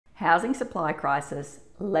housing supply crisis,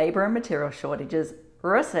 labour and material shortages,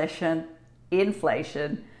 recession,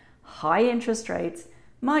 inflation, high interest rates,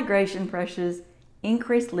 migration pressures,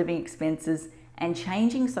 increased living expenses, and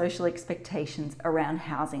changing social expectations around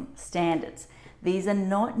housing standards. These are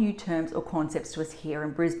not new terms or concepts to us here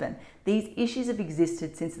in Brisbane. These issues have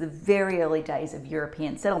existed since the very early days of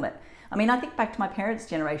European settlement. I mean, I think back to my parents'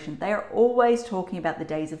 generation, they are always talking about the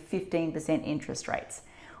days of 15% interest rates.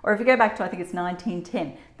 Or if you go back to, I think it's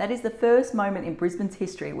 1910, that is the first moment in Brisbane's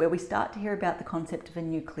history where we start to hear about the concept of a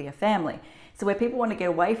nuclear family. So where people want to get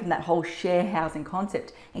away from that whole share housing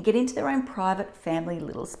concept and get into their own private family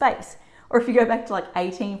little space. Or if you go back to like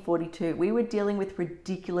 1842, we were dealing with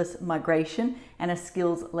ridiculous migration and a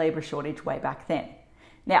skills labour shortage way back then.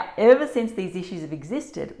 Now, ever since these issues have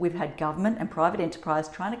existed, we've had government and private enterprise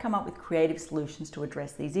trying to come up with creative solutions to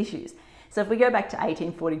address these issues. So if we go back to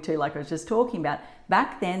 1842, like I was just talking about,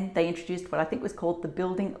 back then they introduced what I think was called the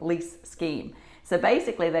building lease scheme. So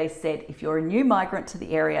basically they said, if you're a new migrant to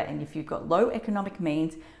the area and if you've got low economic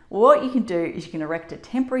means, what you can do is you can erect a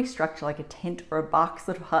temporary structure like a tent or a bark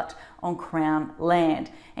sort of hut on Crown land.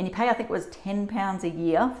 And you pay, I think it was £10 a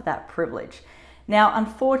year for that privilege. Now,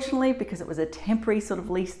 unfortunately, because it was a temporary sort of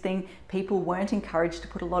lease thing, people weren't encouraged to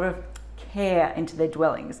put a lot of care into their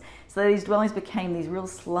dwellings. So these dwellings became these real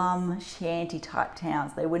slum shanty type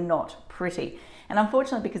towns. They were not pretty. And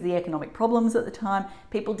unfortunately, because of the economic problems at the time,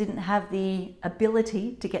 people didn't have the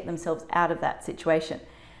ability to get themselves out of that situation.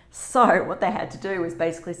 So what they had to do was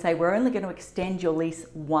basically say, we're only going to extend your lease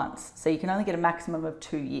once. So you can only get a maximum of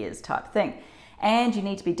 2 years type thing. And you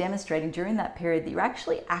need to be demonstrating during that period that you're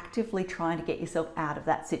actually actively trying to get yourself out of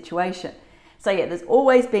that situation. So yeah, there's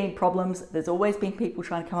always been problems, there's always been people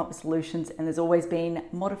trying to come up with solutions, and there's always been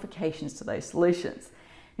modifications to those solutions.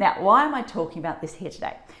 Now, why am I talking about this here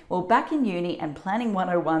today? Well, back in uni and Planning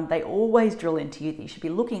 101, they always drill into you that you should be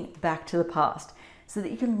looking back to the past so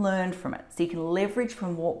that you can learn from it, so you can leverage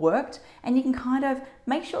from what worked, and you can kind of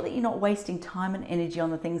make sure that you're not wasting time and energy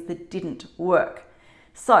on the things that didn't work.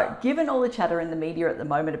 So, given all the chatter in the media at the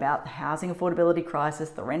moment about the housing affordability crisis,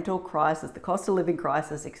 the rental crisis, the cost of living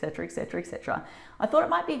crisis, etc., etc., etc., I thought it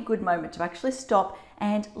might be a good moment to actually stop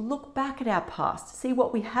and look back at our past, see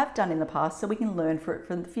what we have done in the past so we can learn from it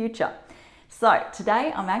for the future. So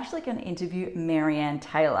today I'm actually going to interview Marianne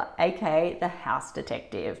Taylor, aka the House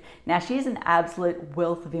Detective. Now she is an absolute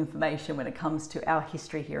wealth of information when it comes to our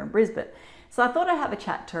history here in Brisbane. So I thought I'd have a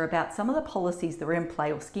chat to her about some of the policies that were in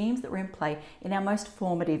play or schemes that were in play in our most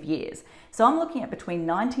formative years. So I'm looking at between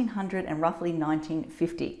 1900 and roughly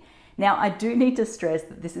 1950. Now I do need to stress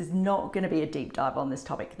that this is not going to be a deep dive on this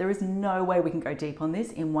topic. There is no way we can go deep on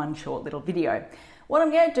this in one short little video. What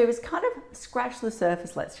I'm going to do is kind of scratch the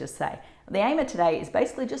surface, let's just say. The aim of today is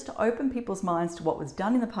basically just to open people's minds to what was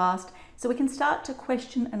done in the past so we can start to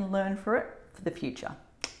question and learn for it for the future.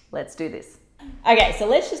 Let's do this. Okay, so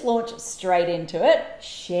let's just launch straight into it.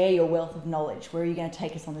 Share your wealth of knowledge. Where are you going to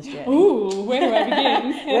take us on this journey? Ooh, where do I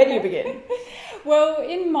begin? Where do you begin? Well,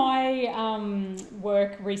 in my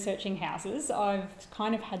work researching houses, I've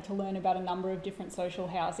kind of had to learn about a number of different social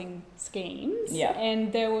housing schemes. Yeah.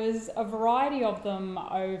 And there was a variety of them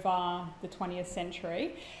over the 20th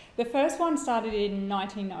century. The first one started in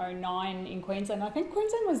 1909 in Queensland. I think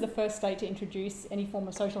Queensland was the first state to introduce any form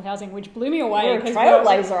of social housing, which blew me away. You're a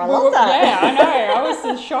trailblazer, I love that. Yeah, I know. I was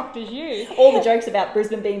as shocked as you. All the jokes about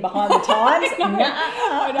Brisbane being behind the times.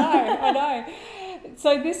 I know.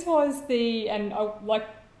 So this was like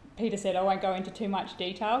Peter said, I won't go into too much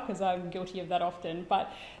detail because I'm guilty of that often,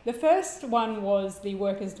 but the first one was the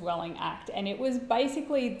Workers' Dwelling Act, and it was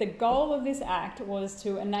basically, the goal of this act was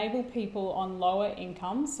to enable people on lower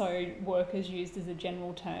incomes, so workers used as a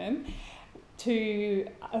general term, to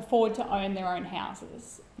afford to own their own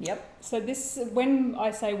houses. Yep. So this, when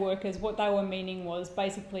I say workers, what they were meaning was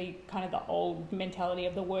basically kind of the old mentality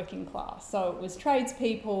of the working class. So it was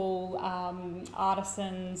tradespeople,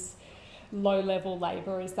 artisans, low-level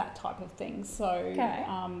labourers, that type of thing. So okay.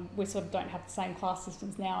 We sort of don't have the same class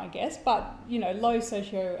systems now, I guess, but, you know, low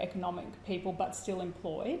socio-economic people, but still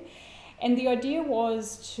employed. And the idea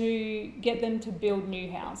was to get them to build new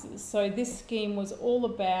houses. So this scheme was all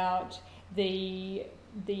about the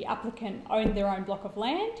applicant owned their own block of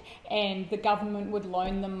land, and the government would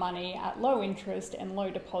loan them money at low interest and low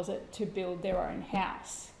deposit to build their own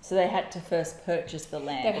house. So they had to first purchase the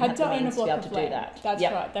land. They had to own a block of land. That's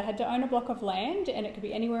yep. right. They had to own a block of land, and it could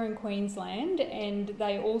be anywhere in Queensland. And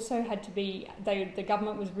they also had to be, the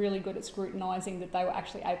government was really good at scrutinising that they were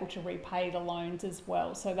actually able to repay the loans as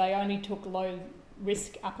well. So they only took low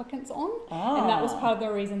risk applicants on, and that was part of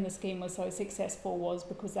the reason the scheme was so successful, was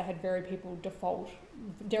because they had very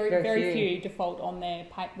very few default on their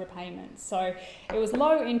repayments. So it was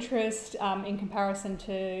low interest in comparison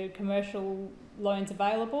to commercial loans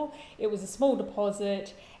available. It was a small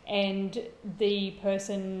deposit, and the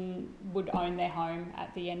person would own their home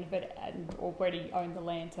at the end of it and already own the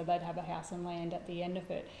land, so they'd have a house and land at the end of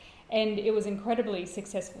it. And it was an incredibly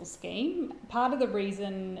successful scheme. Part of the way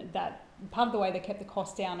they kept the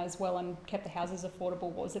cost down as well and kept the houses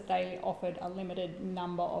affordable was that they offered a limited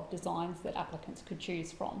number of designs that applicants could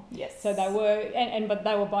choose from. Yes. So they were, but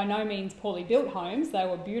they were by no means poorly built homes. They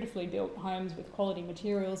were beautifully built homes with quality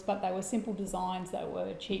materials, but they were simple designs that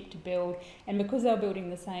were cheap to build. And because they were building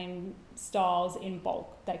the same styles in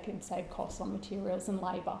bulk, they could save costs on materials and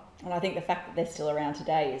labour. And I think the fact that they're still around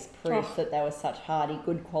today is proof that they were such hardy,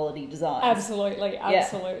 good quality designs. Absolutely.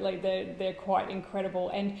 They're quite incredible,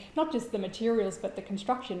 and not just the materials, but the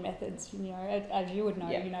construction methods. You know, as you would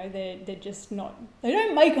know, you know, they're just not. They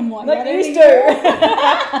don't make them like that used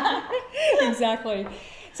to. Exactly.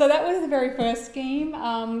 So that was the very first scheme.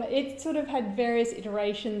 It sort of had various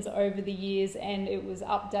iterations over the years, and it was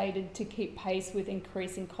updated to keep pace with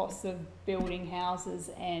increasing costs of building houses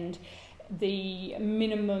and the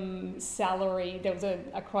minimum salary. There was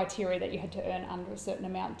a criteria that you had to earn under a certain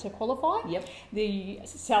amount to qualify. Yep. The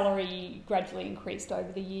salary gradually increased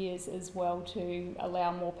over the years as well to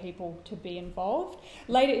allow more people to be involved.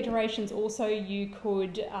 Later iterations also, you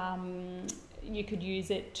could use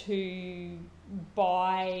it to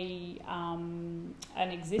buy an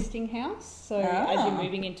existing house. So as you're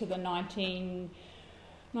moving into the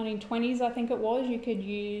 1920s, I think it was, you could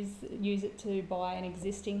use it to buy an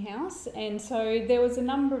existing house. And so there was a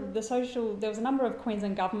number of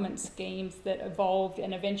Queensland government schemes that evolved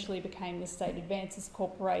and eventually became the State Advances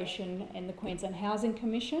Corporation and the Queensland Housing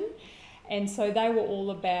Commission. And so they were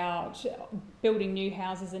all about building new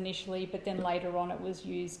houses initially, but then later on it was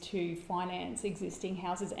used to finance existing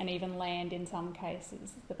houses and even land in some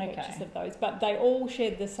cases, the purchase of those. But they all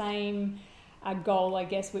shared the same goal, I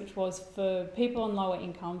guess, which was for people on lower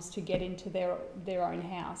incomes to get into their own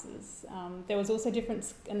houses. There was also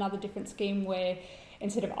another different scheme where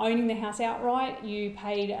instead of owning the house outright, you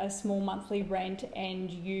paid a small monthly rent and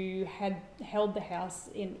you had held the house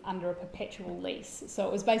under a perpetual lease. So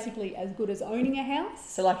it was basically as good as owning a house.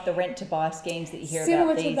 So like the rent to buy schemes that you hear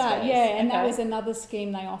Similar about these to that, days. yeah, and that was another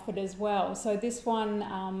scheme they offered as well. So this one,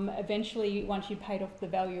 eventually, once you paid off the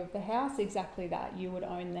value of the house, exactly that, you would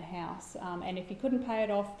own the house. And if you couldn't pay it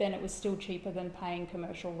off, then it was still cheaper than paying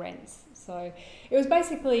commercial rents. So it was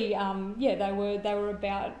basically, they were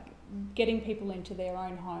about getting people into their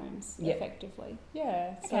own homes effectively.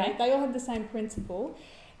 Yeah, so they all had the same principle.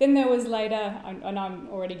 Then there was later, and I'm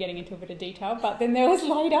already getting into a bit of detail, but then there was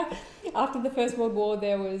later, after the First World War,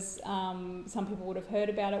 there was, some people would have heard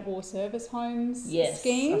about it, war service homes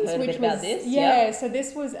schemes. I've heard a bit about this. Yeah, so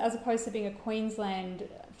this was, as opposed to being a Queensland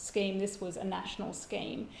scheme, this was a national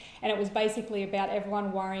scheme, and it was basically about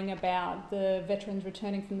everyone worrying about the veterans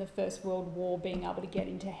returning from the First World War being able to get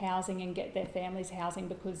into housing and get their families housing,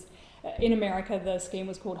 because in America the scheme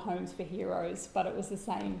was called Homes for Heroes, but it was the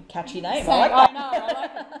same catchy name. I like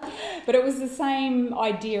it. But it was the same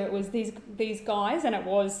idea. It was these guys, and it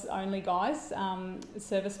was only guys,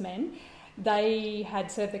 servicemen. They had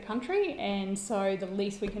served the country, and so the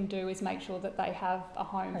least we can do is make sure that they have a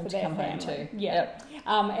home for their family. Too. Yeah. Yep.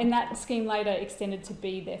 And that scheme later extended to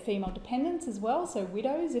be their female dependents as well, so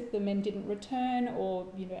widows if the men didn't return, or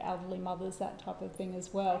elderly mothers, that type of thing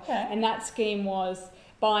as well. Okay. And that scheme was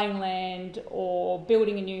buying land or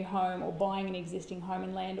building a new home or buying an existing home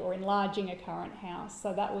and land or enlarging a current house.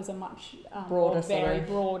 So that was a much broader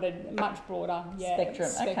much broader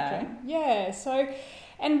spectrum. Okay. Yeah. So,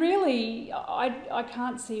 and really, I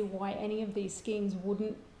can't see why any of these schemes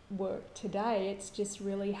wouldn't work today. It's just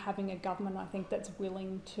really having a government, I think, that's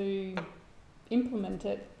willing to implement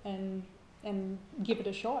it and give it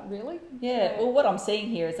a shot, really. Yeah, well, what I'm seeing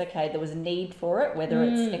here is, there was a need for it, whether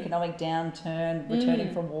it's economic downturn,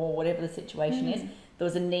 returning from war, whatever the situation is. There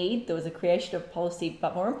was a need, there was a creation of policy,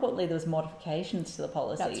 but more importantly, there was modifications to the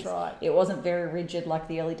policies. That's right. It wasn't very rigid like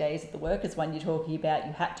the early days of the workers when you're talking about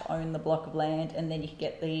you had to own the block of land and then you could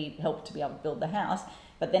get the help to be able to build the house.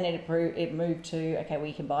 But then it moved to,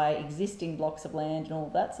 we can buy existing blocks of land and all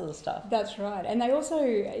that sort of stuff. That's right. And they also,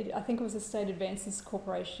 I think it was the State Advances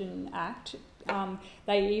Corporation Act,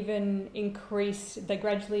 they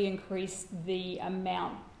gradually increased the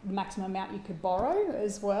maximum amount you could borrow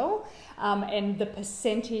as well, and the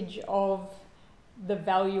percentage of the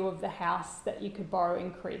value of the house that you could borrow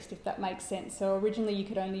increased, if that makes sense. So originally you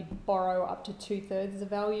could only borrow up to 2/3 the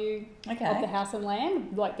value of the house and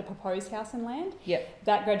land, like the proposed house and land. Yep.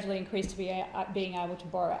 That gradually increased to being able to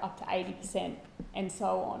borrow up to 80% and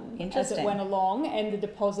so on as it Interesting. went along, and the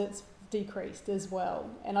deposits decreased as well.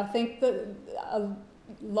 And I think that a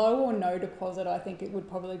low or no deposit, I think it would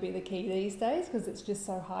probably be the key these days, because it's just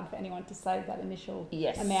so hard for anyone to save that initial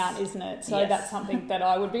amount, isn't it? So that's something that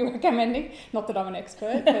I would be recommending. Not that I'm an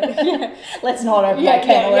expert, but yeah. Let's not open that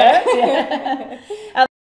can of worms. Yeah.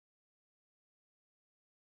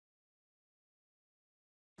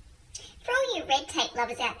 For all you red tape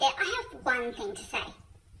lovers out there, I have one thing to say.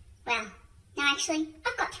 Well, no, actually,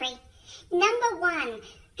 I've got three. Number one,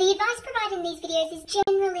 the advice provided in these videos is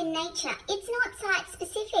general in nature. It's not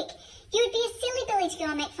site-specific. You would be a silly Billy to go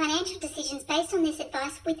and make financial decisions based on this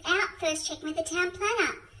advice without first checking with the town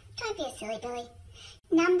planner. Don't be a silly Billy.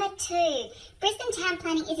 Number two, Brisbane town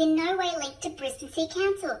planning is in no way linked to Brisbane City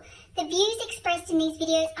Council. The views expressed in these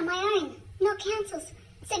videos are my own, not council's.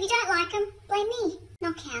 So if you don't like them, blame me,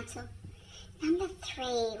 not council. Number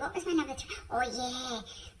three, what was my number three? Oh yeah,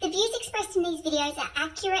 the views expressed in these videos are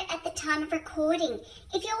accurate at the time of recording.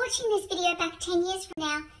 If you're watching this video back 10 years from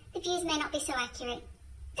now, the views may not be so accurate.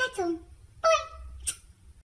 That's all.